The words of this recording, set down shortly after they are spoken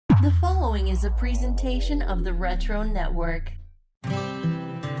The following is a presentation of the Retro Network.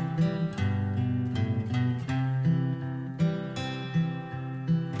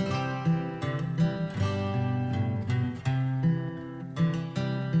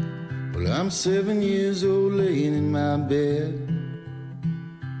 Well, I'm 7 years old laying in my bed,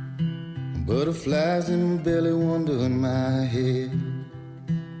 butterflies in my belly, wonder in my head.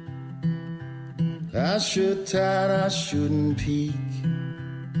 I should tired, I shouldn't peak,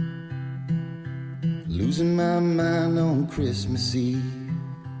 losing my mind on Christmas Eve.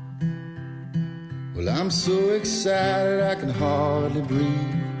 Well, I'm so excited I can hardly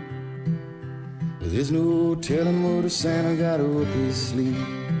breathe, but there's no telling what a Santa got up his sleeve.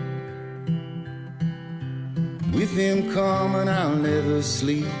 With him coming I'll never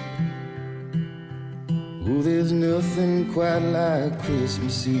sleep. Oh, there's nothing quite like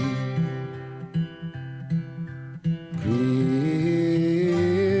Christmas Eve.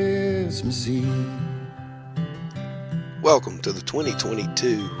 Christmas Eve. Welcome to the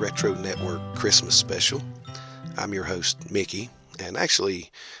 2022 Retro Network Christmas Special. I'm your host, Mickey, and actually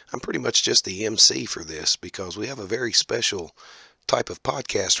I'm pretty much just the MC for this because we have a very special type of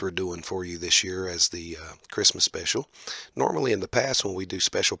podcast we're doing for you this year as the Christmas special. Normally in the past when we do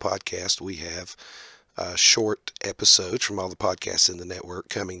special podcasts, we have short episodes from all the podcasts in the network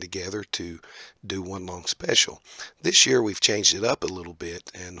coming together to do one long special. This year we've changed it up a little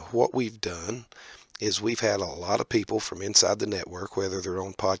bit, and what we've done is we've had a lot of people from inside the network, whether they're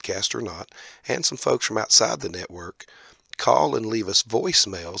on podcast or not, and some folks from outside the network call and leave us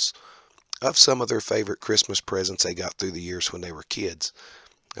voicemails of some of their favorite Christmas presents they got through the years when they were kids.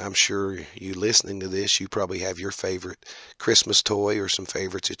 I'm sure you listening to this, you probably have your favorite Christmas toy or some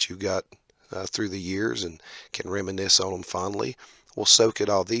favorites that you got through the years and can reminisce on them fondly. Well, so could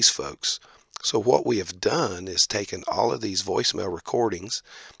all these folks. So what we have done is taken all of these voicemail recordings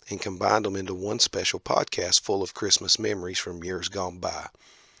and combined them into one special podcast full of Christmas memories from years gone by.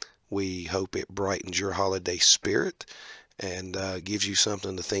 We hope it brightens your holiday spirit and gives you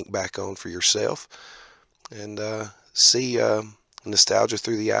something to think back on for yourself and see nostalgia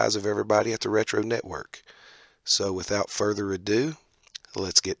through the eyes of everybody at the Retro Network. So without further ado,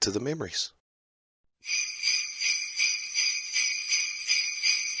 let's get to the memories.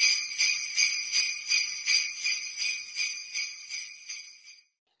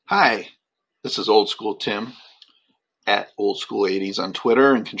 Hi, this is Old School Tim at Old School 80s on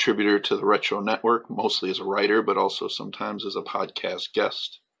Twitter and contributor to the Retro Network, mostly as a writer, but also sometimes as a podcast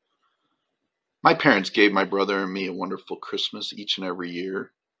guest. My parents gave my brother and me a wonderful Christmas each and every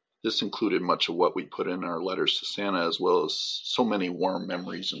year. This included much of what we put in our letters to Santa, as well as so many warm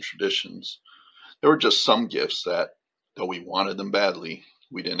memories and traditions. There were just some gifts that, though we wanted them badly,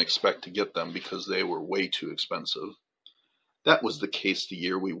 we didn't expect to get them because they were way too expensive. That was the case the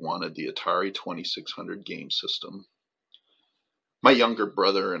year we wanted the Atari 2600 game system. My younger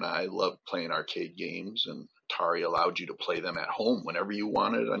brother and I loved playing arcade games, and Atari allowed you to play them at home whenever you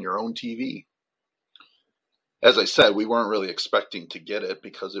wanted on your own TV. As I said, we weren't really expecting to get it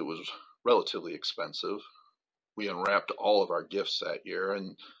because it was relatively expensive. We unwrapped all of our gifts that year,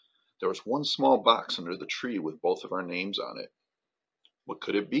 and there was one small box under the tree with both of our names on it. What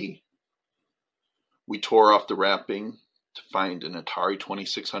could it be? We tore off the wrapping to find an Atari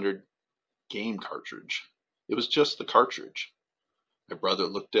 2600 game cartridge. It was just the cartridge. My brother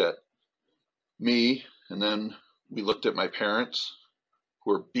looked at me, and then we looked at my parents,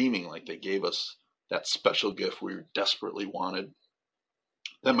 who were beaming like they gave us that special gift we desperately wanted.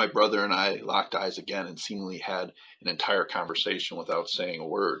 Then my brother and I locked eyes again and seemingly had an entire conversation without saying a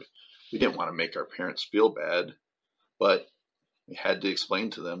word. We didn't want to make our parents feel bad, but we had to explain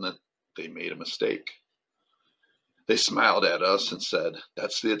to them that they made a mistake. They smiled at us and said,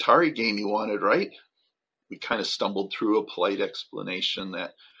 "That's the Atari game you wanted, right?" We kind of stumbled through a polite explanation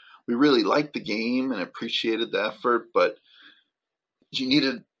that we really liked the game and appreciated the effort, but you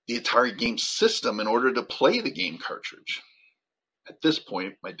needed the Atari game system in order to play the game cartridge. At this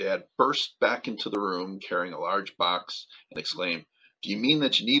point, my dad burst back into the room carrying a large box and exclaimed, "Do you mean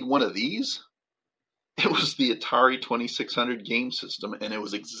that you need one of these?" It was the Atari 2600 game system, and it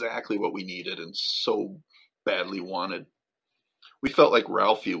was exactly what we needed and so badly wanted. We felt like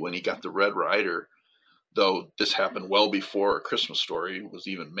Ralphie when he got the Red Ryder, though this happened well before A Christmas Story was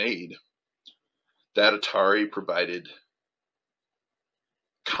even made. That Atari provided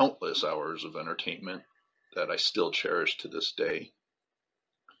countless hours of entertainment that I still cherish to this day.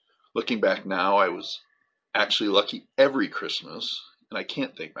 Looking back now, I was actually lucky every Christmas, and I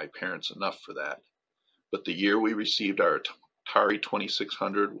can't thank my parents enough for that. But the year we received our Atari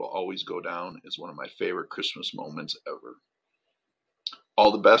 2600 will always go down as one of my favorite Christmas moments ever.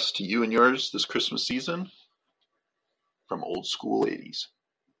 All the best to you and yours this Christmas season from Old School 80s.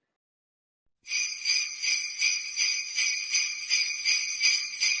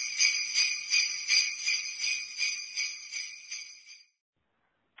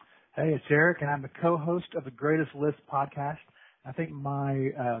 Hey, it's Eric, and I'm the co-host of the Greatest List podcast. I think my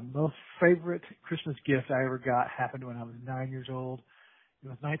most favorite Christmas gift I ever got happened when I was 9 years old. It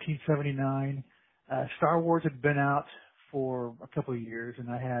was 1979. Star Wars had been out for a couple of years, and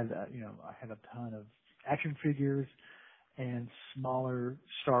I had a ton of action figures and smaller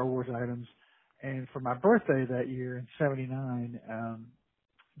Star Wars items. And for my birthday that year in '79,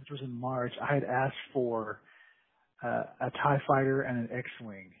 which was in March, I had asked for a TIE fighter and an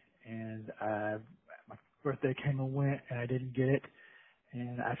X-wing. And my birthday came and went, and I didn't get it.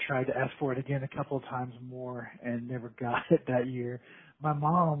 And I tried to ask for it again a couple of times more and never got it that year. My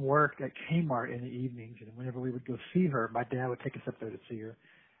mom worked at Kmart in the evenings, and whenever we would go see her, my dad would take us up there to see her.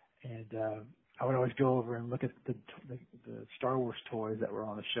 And I would always go over and look at the Star Wars toys that were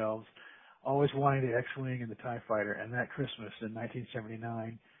on the shelves, always wanting the X-wing and the TIE fighter. And that Christmas in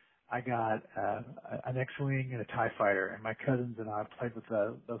 1979, I got an X-wing and a TIE fighter, and my cousins and I played with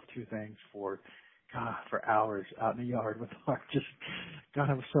those two things for hours out in the yard with our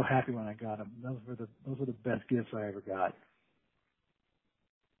I was so happy when I got them. Those were the best gifts I ever got.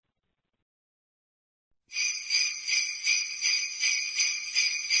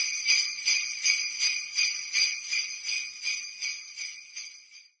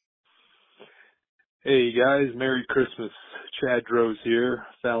 Hey guys, Merry Christmas. Chad Droz here,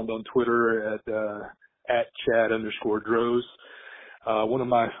 found on Twitter at Chad_Droz. One of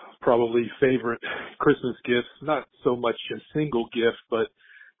my probably favorite Christmas gifts, not so much a single gift, but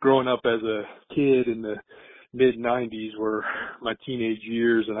growing up as a kid in the mid-90s were my teenage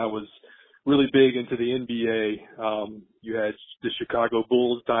years, and I was really big into the NBA. You had the Chicago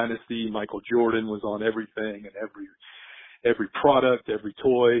Bulls dynasty. Michael Jordan was on everything and every product, every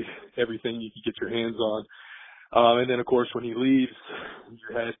toy, everything you could get your hands on. And then, of course, when he leaves,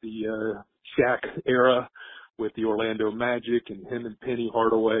 you had the Shaq era with the Orlando Magic and him and Penny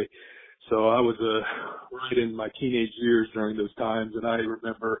Hardaway. So I was right in my teenage years during those times, and I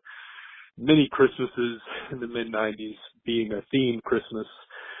remember many Christmases in the mid-'90s being a themed Christmas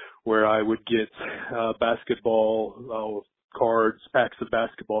where I would get basketball cards, packs of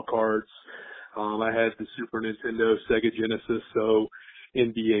basketball cards. I had the Super Nintendo, Sega Genesis, so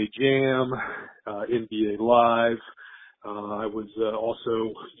NBA Jam, NBA Live. I was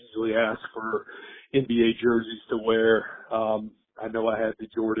also usually asked for NBA jerseys to wear. I know I had the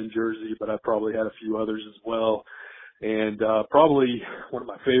Jordan jersey, but I probably had a few others as well. And probably one of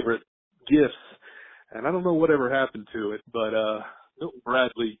my favorite gifts, and I don't know whatever happened to it, but Milton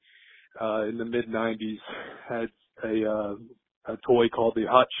Bradley in the mid-'90s had a toy called the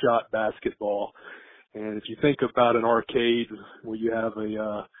Hot Shot basketball. And if you think about an arcade where you have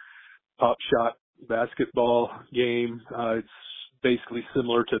a Pop Shot basketball game, it's basically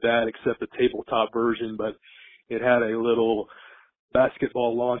similar to that except a tabletop version, but it had a little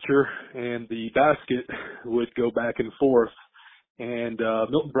basketball launcher and the basket would go back and forth. And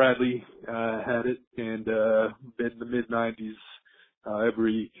Milton Bradley had it, and in the mid-'90s,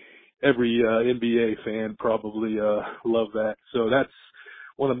 every NBA fan probably loved that. So that's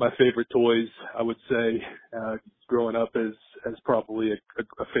one of my favorite toys, I would say, growing up as probably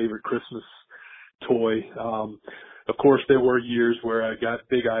a favorite Christmas toy. Of course, there were years where I got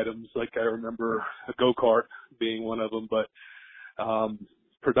big items, like I remember a go-kart being one of them, but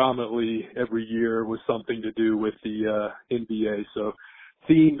predominantly every year was something to do with the NBA. So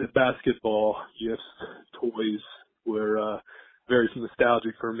themed basketball gifts, toys were very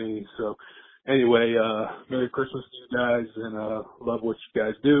nostalgic for me. So anyway, Merry Christmas to you guys, and love what you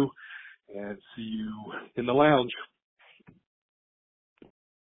guys do, and see you in the lounge.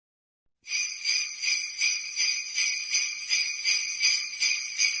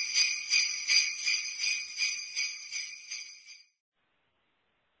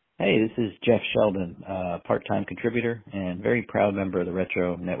 Hey, this is Jeff Sheldon, part-time contributor and very proud member of the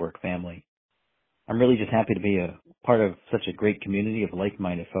Retro Network family. I'm really just happy to be a part of such a great community of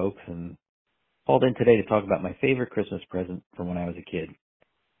like-minded folks, and called in today to talk about my favorite Christmas present from when I was a kid.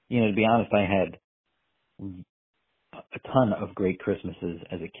 You know, to be honest, I had a ton of great Christmases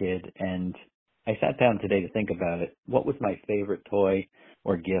as a kid, and I sat down today to think about it. What was my favorite toy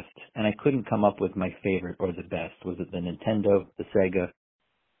or gift? And I couldn't come up with my favorite or the best. Was it the Nintendo, the Sega?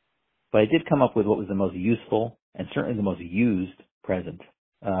 But I did come up with what was the most useful and certainly the most used present.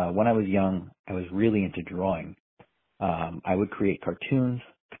 When I was young, I was really into drawing. I would create cartoons,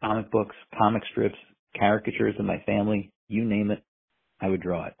 comic books, comic strips, caricatures of my family, you name it. I would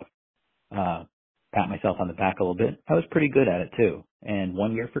draw it. Pat myself on the back a little bit. I was pretty good at it too. And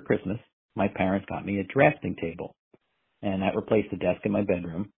one year for Christmas, my parents got me a drafting table, and that replaced the desk in my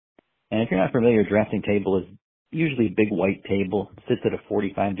bedroom. And if you're not familiar, a drafting table is usually a big white table, sits at a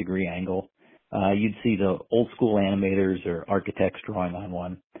 45-degree angle. You'd see the old school animators or architects drawing on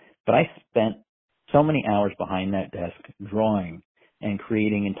one. But I spent so many hours behind that desk drawing and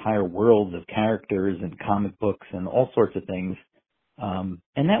creating entire worlds of characters and comic books and all sorts of things.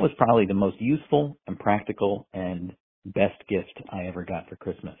 And that was probably the most useful and practical and best gift I ever got for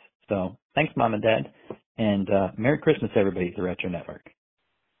Christmas. So thanks, Mom and Dad. And Merry Christmas, everybody at the Retro Network.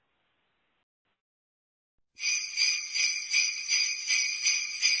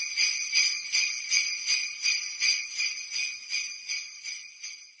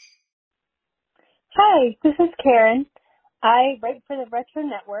 Hi, this is Karen. I write for the Retro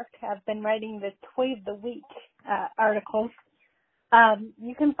Network. I've been writing the Toy of the Week articles.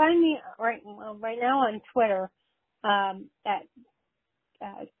 You can find me right now on Twitter at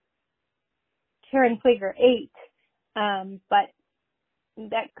Karen Fleeger 8, but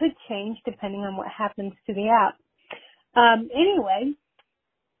that could change depending on what happens to the app. Anyway,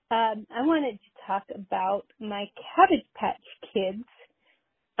 I wanted to talk about my Cabbage Patch Kids.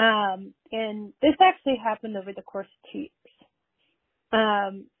 And this actually happened over the course of 2 years.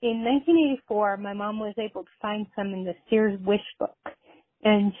 In 1984, my mom was able to find some in the Sears Wish book,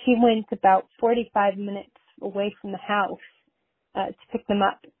 and she went about 45 minutes away from the house to pick them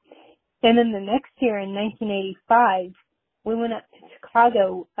up. And then the next year, in 1985, we went up to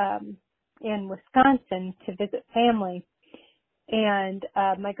Chicago and Wisconsin to visit family. And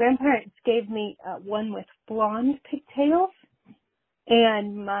my grandparents gave me one with blonde pigtails,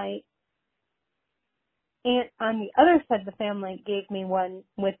 and my aunt on the other side of the family gave me one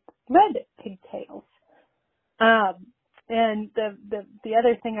with red pigtails. And the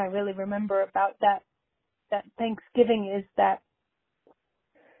other thing I really remember about that Thanksgiving is that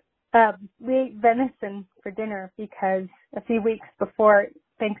we ate venison for dinner because a few weeks before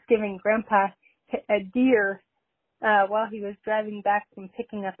Thanksgiving, Grandpa hit a deer while he was driving back from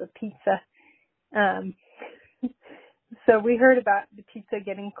picking up a pizza. So we heard about the pizza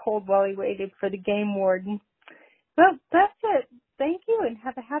getting cold while he waited for the game warden. Well, that's it. Thank you and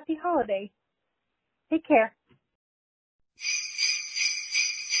have a happy holiday. Take care.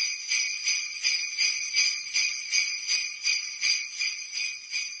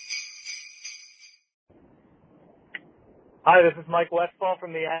 Hi, this is Mike Westfall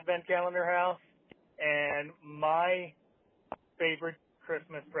from the Advent Calendar House, and my favorite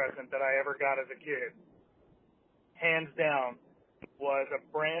Christmas present that I ever got as a kid, hands down, was a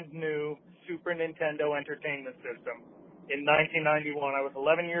brand new Super Nintendo Entertainment System. In 1991, I was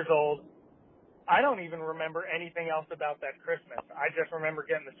 11 years old. I don't even remember anything else about that Christmas. I just remember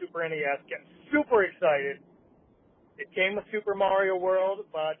getting the Super NES, getting super excited. It came with Super Mario World,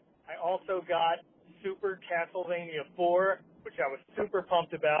 but I also got Super Castlevania 4, which I was super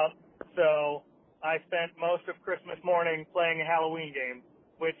pumped about. So I spent most of Christmas morning playing a Halloween game,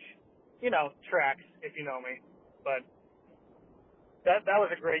 which, tracks if you know me. But that was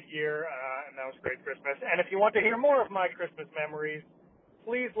a great year, and that was a great Christmas. And if you want to hear more of my Christmas memories,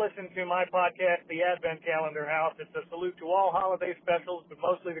 please listen to my podcast, The Advent Calendar House. It's a salute to all holiday specials, but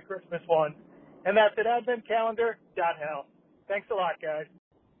mostly the Christmas ones. And that's at adventcalendar.health. Thanks a lot, guys.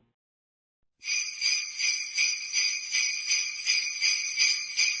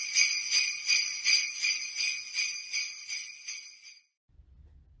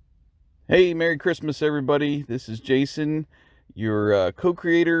 Hey, Merry Christmas, everybody. This is Jason, your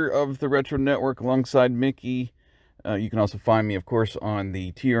co-creator of the Retro Network alongside Mickey. You can also find me, of course, on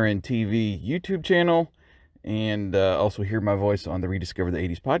the TRN TV YouTube channel and also hear my voice on the Rediscover the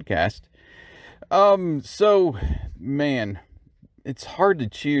 80s podcast. So, man, it's hard to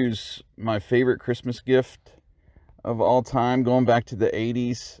choose my favorite Christmas gift of all time. Going back to the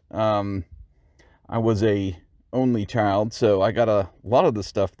 80s, I was a only child, so I got a lot of the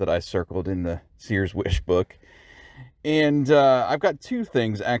stuff that I circled in the Sears Wish book. And I've got two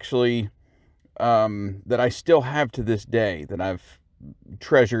things, actually, that I still have to this day that I've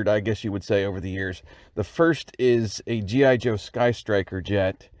treasured, I guess you would say, over the years. The first is a G.I. Joe Sky Striker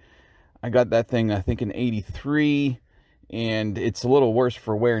jet. I got that thing, I think, in 83, and it's a little worse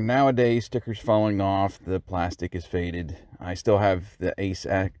for wear nowadays. Stickers falling off, the plastic is faded. I still have the Ace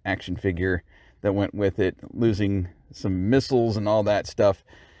action figure that went with it, losing some missiles and all that stuff.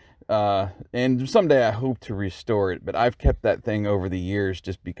 And someday I hope to restore it, but I've kept that thing over the years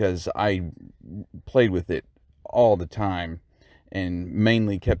just because I played with it all the time and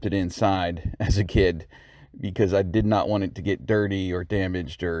mainly kept it inside as a kid because I did not want it to get dirty or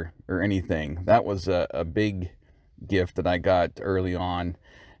damaged or anything. That was a big gift that I got early on.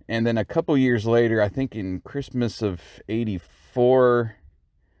 And then a couple years later, I think in Christmas of 84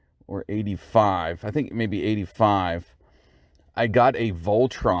 or 85, I think maybe 85, I got a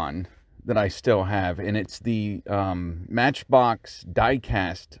Voltron that I still have, and it's the Matchbox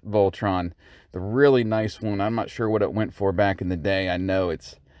die-cast Voltron, the really nice one. I'm not sure what it went for back in the day. I know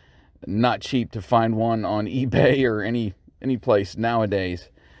it's not cheap to find one on eBay or any place nowadays,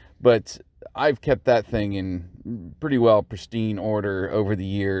 but I've kept that thing in pretty well pristine order over the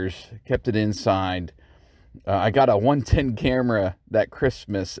years, kept it inside. I got a 110 camera that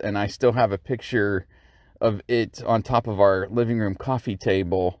Christmas, and I still have a picture of it on top of our living room coffee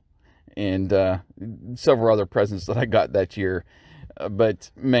table, and several other presents that I got that year. But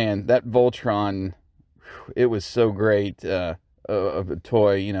man, that Voltron, it was so great of a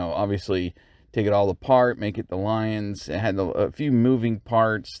toy. You know, obviously take it all apart, make it the lions. It had a few moving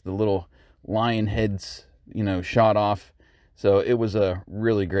parts, the little lion heads, you know, shot off. So it was a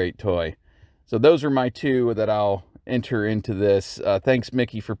really great toy. So those are my two that I'll enter into this. Thanks,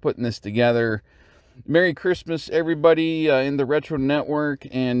 Mickey, for putting this together. Merry Christmas, everybody in the Retro Network,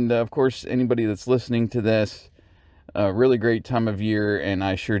 and of course, anybody that's listening to this. Really great time of year, and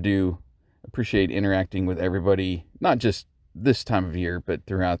I sure do appreciate interacting with everybody, not just this time of year, but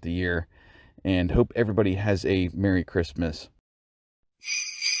throughout the year. And hope everybody has a Merry Christmas.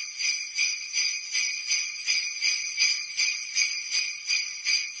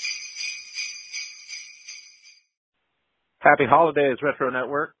 Happy holidays, Retro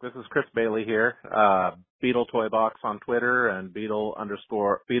Network. This is Chris Bailey here. Beetle Toy Box on Twitter and Beatles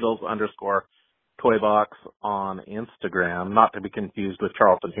 _ Toy Box on Instagram. Not to be confused with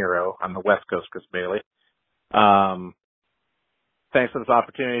Charlton Hero. I'm the West Coast Chris Bailey. Thanks for this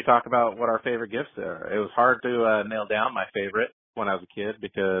opportunity to talk about what our favorite gifts are. It was hard to nail down my favorite when I was a kid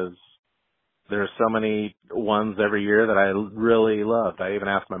because there's so many ones every year that I really loved. I even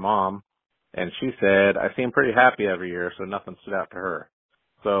asked my mom, and she said, I seem pretty happy every year, so nothing stood out to her.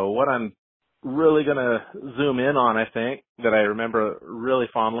 So what I'm really going to zoom in on, I think, that I remember really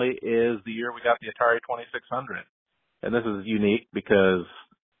fondly is the year we got the Atari 2600. And this is unique because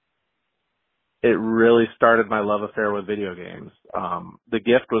it really started my love affair with video games. The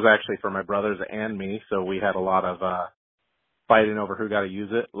gift was actually for my brothers and me, so we had a lot of fighting over who got to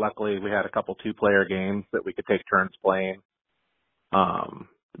use it. Luckily, we had a couple two-player games that we could take turns playing.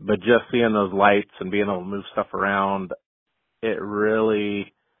 But just seeing those lights and being able to move stuff around, it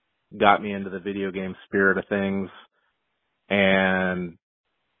really got me into the video game spirit of things. And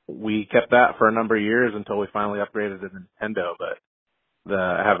we kept that for a number of years until we finally upgraded to Nintendo. But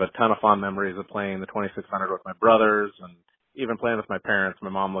I have a ton of fond memories of playing the 2600 with my brothers and even playing with my parents. My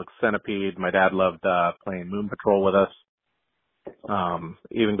mom loved Centipede. My dad loved playing Moon Patrol with us.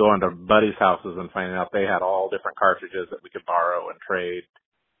 Even going to buddies' houses and finding out they had all different cartridges that we could borrow and trade.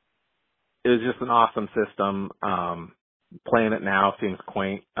 It was just an awesome system. Playing it now seems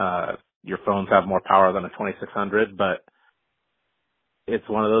quaint. Your phones have more power than a 2600, but it's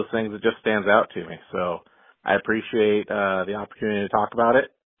one of those things that just stands out to me. So I appreciate the opportunity to talk about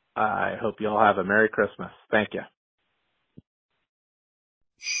it. I hope you all have a Merry Christmas. Thank you.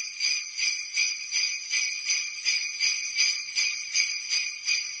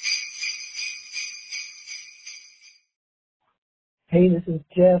 Hey, this is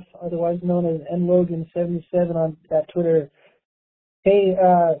Jeff, otherwise known as nlogan77 on Twitter. Hey,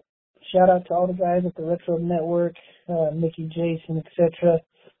 shout out to all the guys at the Retro Network, Mickey, Jason, etc.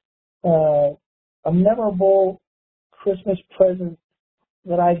 A memorable Christmas present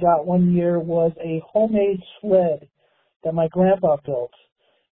that I got one year was a homemade sled that my grandpa built.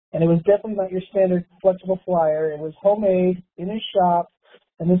 And it was definitely not your standard flexible flyer. It was homemade in his shop,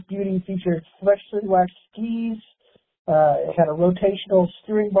 and this beauty featured freshly waxed skis. It had a rotational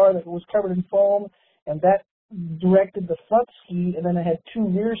steering bar that was covered in foam, and that directed the front ski, and then it had two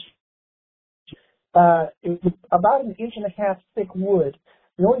rear skis. It was about 1.5 inches thick wood.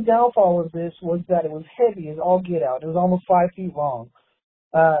 The only downfall of this was that it was heavy as all get out. It was almost 5 feet long.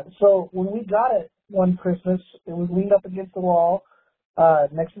 So when we got it one Christmas, it was leaned up against the wall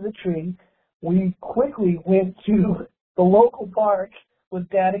next to the tree. We quickly went to the local park with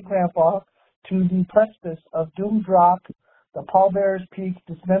Dad and Grandpa to the precipice of Doom Drop, the Pallbearers Peak,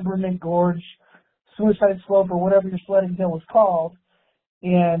 Dismemberment Gorge, Suicide Slope, or whatever your sledding hill was called.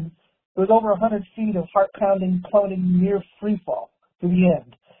 And it was over 100 feet of heart-pounding, plummeting near freefall to the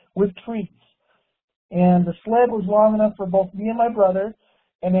end with trees. And the sled was long enough for both me and my brother,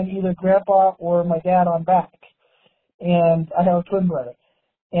 and then either Grandpa or my dad on back. And I have a twin brother.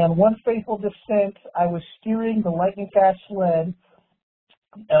 And one fateful descent, I was steering the lightning-fast sled,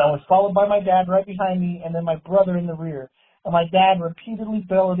 and I was followed by my dad right behind me, and then my brother in the rear. And my dad repeatedly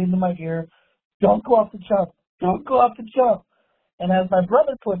bellowed into my ear, "Don't go off the jump! Don't go off the jump!" And as my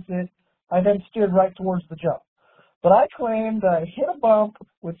brother puts it, I then steered right towards the jump. But I claimed I hit a bump,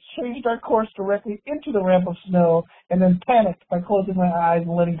 which changed our course directly into the ramp of snow, and then panicked by closing my eyes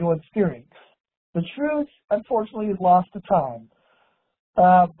and letting go of steering. The truth, unfortunately, is lost to time.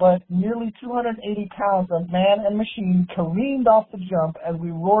 But nearly 280 pounds of man and machine careened off the jump as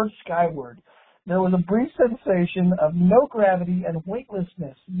we roared skyward. There was a brief sensation of no gravity and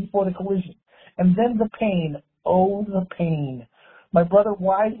weightlessness before the collision. And then the pain. Oh, the pain. My brother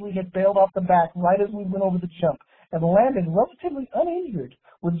wisely had bailed off the back right as we went over the jump and landed relatively uninjured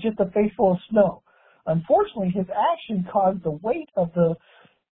with just a face full of snow. Unfortunately, his action caused the weight of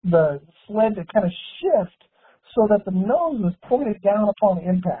the sled to kind of shift so that the nose was pointed down upon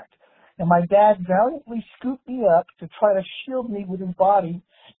impact. And my dad valiantly scooped me up to try to shield me with his body,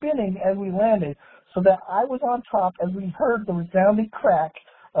 spinning as we landed, so that I was on top as we heard the resounding crack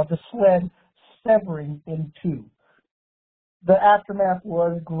of the sled severing in two. The aftermath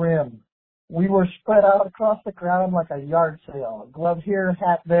was grim. We were spread out across the ground like a yard sale, glove here,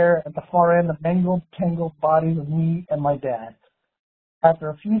 hat there, at the far end, the mangled, tangled bodies of me and my dad. After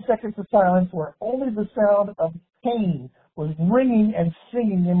a few seconds of silence where only the sound of pain was ringing and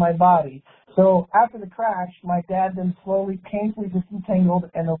singing in my body. So after the crash, my dad then slowly, painfully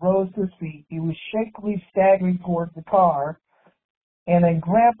disentangled and arose to his feet. He was shakily staggering towards the car, and then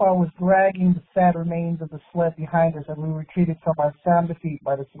Grandpa was dragging the sad remains of the sled behind us as we retreated from our sound defeat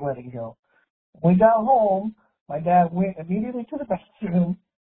by the sledding hill. When we got home, my dad went immediately to the bathroom,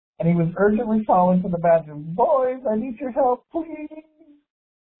 and he was urgently calling from the bathroom, "Boys, I need your help, please."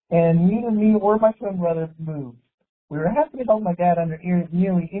 And neither me or my twin brother moved. We were happy to help my dad under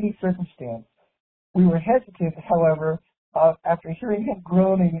nearly any circumstance. We were hesitant, however, after hearing him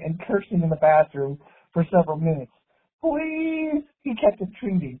groaning and cursing in the bathroom for several minutes. "Please," he kept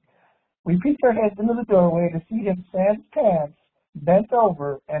entreating. We peeked our heads into the doorway to see him sans pants, bent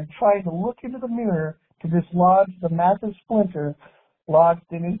over, and trying to look into the mirror to dislodge the massive splinter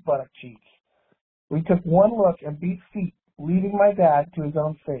lodged in his buttock cheeks. We took one look and beat feet, leaving my dad to his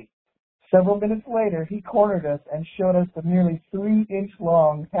own fate. Several minutes later, he cornered us and showed us the nearly 3-inch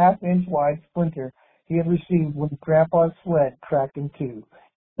long, half-inch wide splinter he had received when Grandpa's sled cracked in two.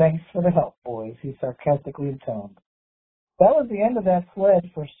 "Thanks for the help, boys," he sarcastically intoned. That was the end of that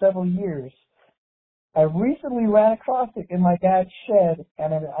sled for several years. I recently ran across it in my dad's shed,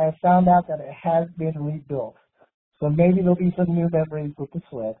 and I found out that it has been rebuilt. So maybe there'll be some new memories with the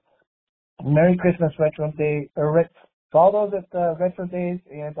sled. Merry Christmas, Retro Day, to all those at Retro Days,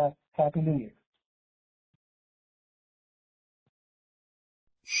 and Happy New Year.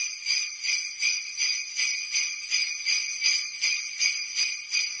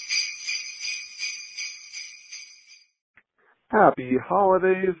 Happy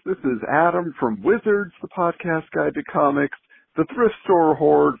holidays. This is Adam from Wizards, the podcast guide to comics, the thrift store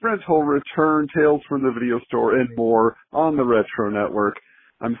horde, rental return, tales from the video store, and more on the Retro Network.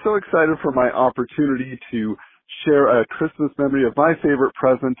 I'm so excited for my opportunity to share a Christmas memory of my favorite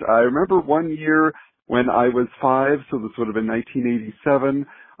present. I remember one year when I was 5, so this would have been 1987,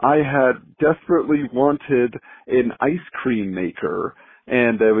 I had desperately wanted an ice cream maker.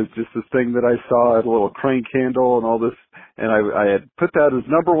 And it was just this thing that I saw, at a little crank handle and all this, and I had put that as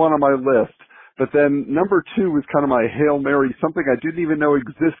number 1 on my list. But then number 2 was kind of my Hail Mary, something I didn't even know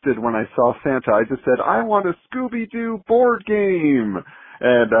existed when I saw Santa. I just said, "I want a Scooby-Doo board game."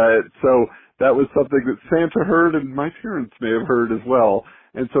 And so that was something that Santa heard, and my parents may have heard as well.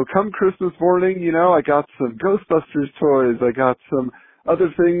 And so come Christmas morning, you know, I got some Ghostbusters toys, I got some other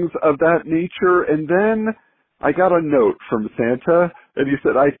things of that nature, and then I got a note from Santa, and he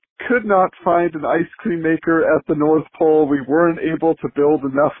said, "I could not find an ice cream maker at the North Pole. We weren't able to build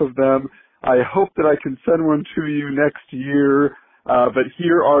enough of them. I hope that I can send one to you next year, but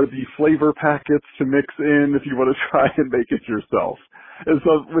here are the flavor packets to mix in if you want to try and make it yourself." And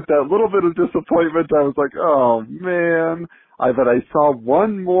so with that little bit of disappointment, I was like, oh, man. But I saw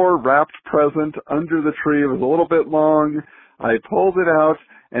one more wrapped present under the tree. It was a little bit long. I pulled it out,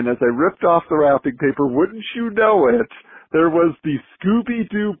 and as I ripped off the wrapping paper, wouldn't you know it, there was the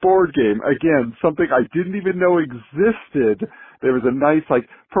Scooby-Doo board game. Again, something I didn't even know existed. There was a nice,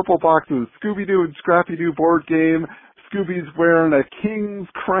 purple box of Scooby-Doo and Scrappy-Doo board game. Scooby's wearing a king's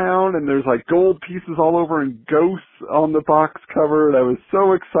crown, and there's, gold pieces all over and ghosts on the box cover. And I was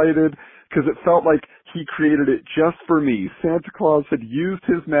so excited because it felt like he created it just for me. Santa Claus had used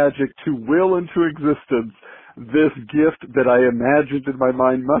his magic to will into existence this gift that I imagined in my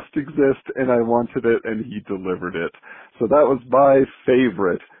mind must exist, and I wanted it, and he delivered it. So that was my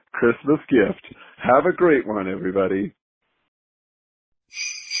favorite Christmas gift. Have a great one, everybody.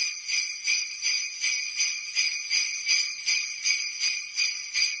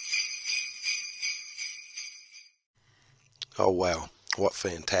 Oh, wow. What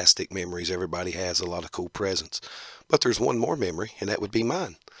fantastic memories. Everybody has a lot of cool presents. But there's one more memory, and that would be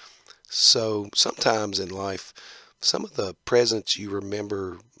mine. So sometimes in life, some of the presents you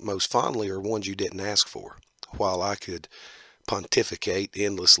remember most fondly are ones you didn't ask for. While I could pontificate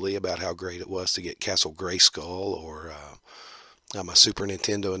endlessly about how great it was to get Castle Grayskull or my Super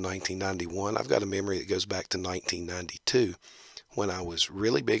Nintendo in 1991, I've got a memory that goes back to 1992. When I was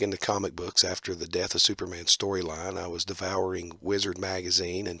really big into comic books after the Death of Superman storyline. I was devouring Wizard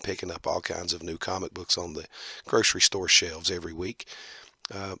magazine and picking up all kinds of new comic books on the grocery store shelves every week.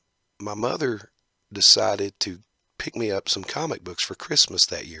 My mother decided to pick me up some comic books for Christmas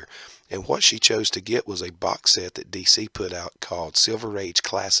that year. And what she chose to get was a box set that DC put out called Silver Age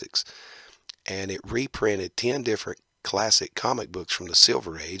Classics. And it reprinted 10 different classic comic books from the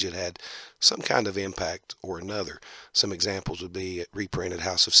Silver Age. It had some kind of impact or another. Some examples would be it reprinted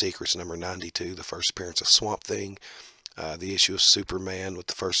House of Secrets number 92, the first appearance of Swamp Thing, the issue of Superman with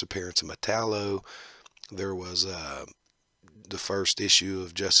the first appearance of Metallo. There was the first issue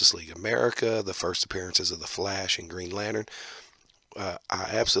of Justice League America, the first appearances of the Flash and Green Lantern. I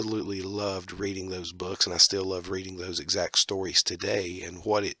absolutely loved reading those books, and I still love reading those exact stories today. And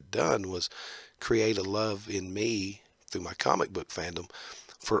what it done was create a love in me through my comic book fandom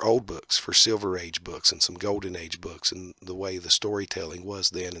for old books, for Silver Age books and some Golden Age books, and the way the storytelling was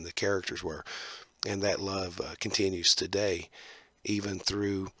then and the characters were. And that love continues today, even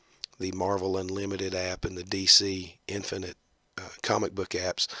through the Marvel Unlimited app and the DC Infinite comic book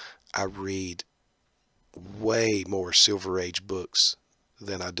apps. I read way more Silver Age books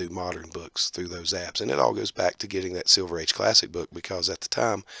than I do modern books through those apps. And it all goes back to getting that Silver Age Classic book, because at the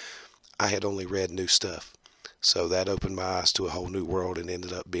time I had only read new stuff. So that opened my eyes to a whole new world and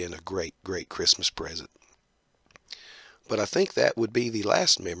ended up being a great, great Christmas present. But I think that would be the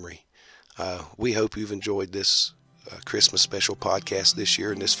last memory. We hope you've enjoyed this Christmas special podcast this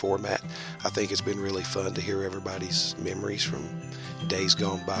year in this format. I think it's been really fun to hear everybody's memories from days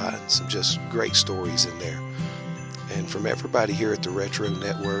gone by, and some just great stories in there. And from everybody here at the Retro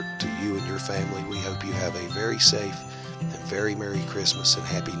Network to you and your family, we hope you have a very safe and very Merry Christmas and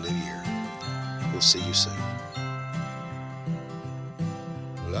Happy New Year. We'll see you soon.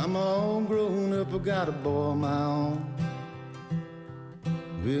 Well, I'm all grown up, I got a boy of my own.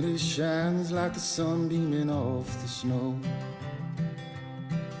 Really shines like the sun beaming off the snow.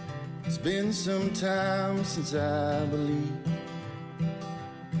 It's been some time since I believed.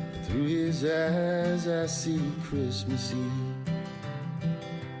 Through his eyes I see Christmas Eve.